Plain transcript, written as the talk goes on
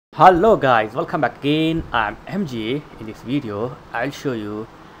Hello guys, welcome back again. I'm MJ. In this video I'll show you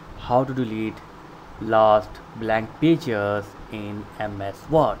how to delete lost blank pages in MS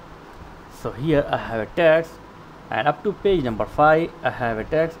Word. So here I have a text, and up to page number 5 I have a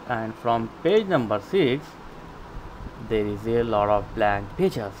text, and from page number 6 there is a lot of blank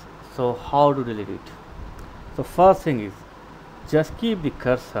pages. So how to delete it? So first thing is, just keep the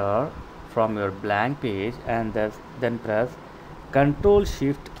cursor from your blank page and then press Control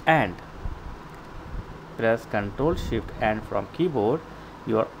Shift and from keyboard.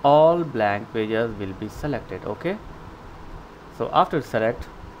 Your all blank pages will be selected. Okay, so after select,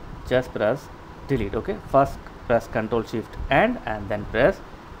 just press delete. Okay, first press Control Shift and then press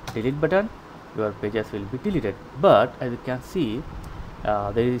delete button. Your pages will be deleted, but as you can see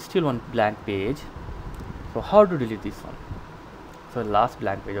there is still one blank page. So how to delete this one? So last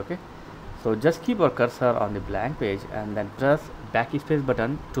blank page. Okay, so just keep your cursor on the blank page and then press backspace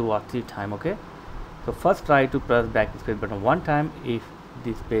button 2 or 3 times. Okay, so first try to press backspace button 1 time. If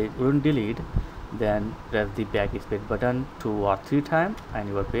this page wouldn't delete, then press the backspace button 2 or 3 times and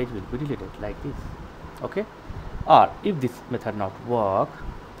your page will be deleted like this. Okay, or if this method not work,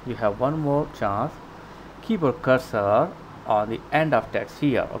 you have one more chance. Keep your cursor on the end of text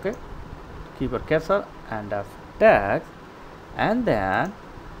here. Okay, keep your cursor end of text and then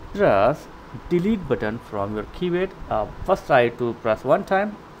press delete button from your keyboard. First try to press 1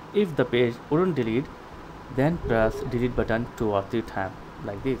 time. If the page wouldn't delete, then press delete button 2 or 3 times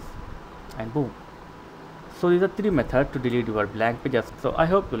like this, and boom. So these are 3 methods to delete your blank pages. So I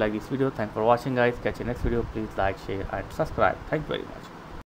hope you like this video. Thanks for watching guys. Catch you next video. Please like, share and subscribe. Thank you very much.